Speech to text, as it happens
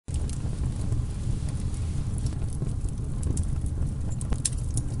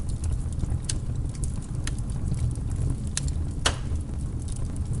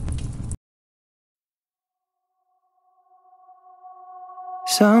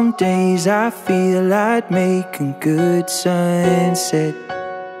Some days I feel I'd make a good sunset.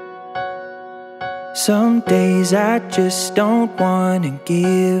 Some days I just don't wanna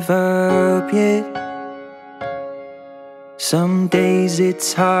give up yet. Some days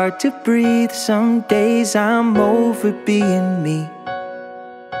it's hard to breathe. Some days I'm over being me.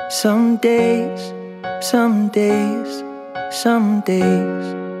 Some days, some days, some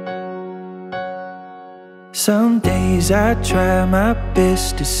days. Some days I try my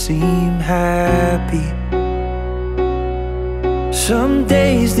best to seem happy. Some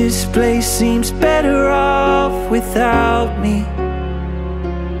days this place seems better off without me.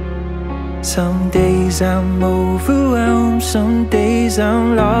 Some days I'm overwhelmed. Some days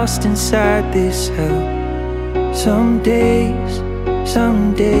I'm lost inside this hell. Some days,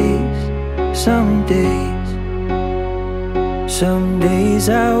 some days, some days. Some days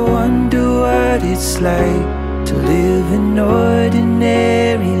I wonder what it's like to live an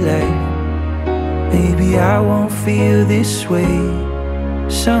ordinary life. Maybe I won't feel this way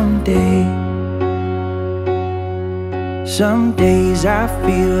someday. Some days I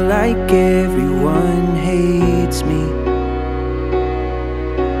feel like everyone hates me.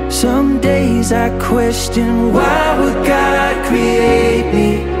 Some days I question, why would God create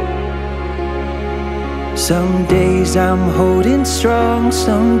me? Some days I'm holding strong.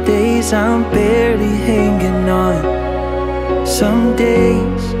 Some days I'm barely hanging on. Some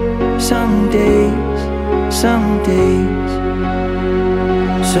days, some days, some days.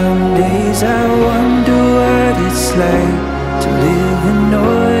 Some days I wonder what it's like to live an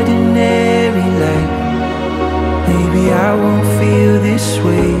ordinary life. Maybe I won't feel this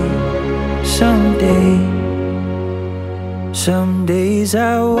way someday. Some days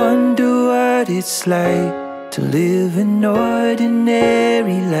I wonder what it's like to live an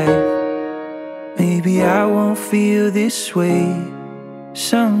ordinary life. Maybe I won't feel this way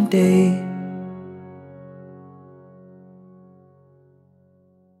someday.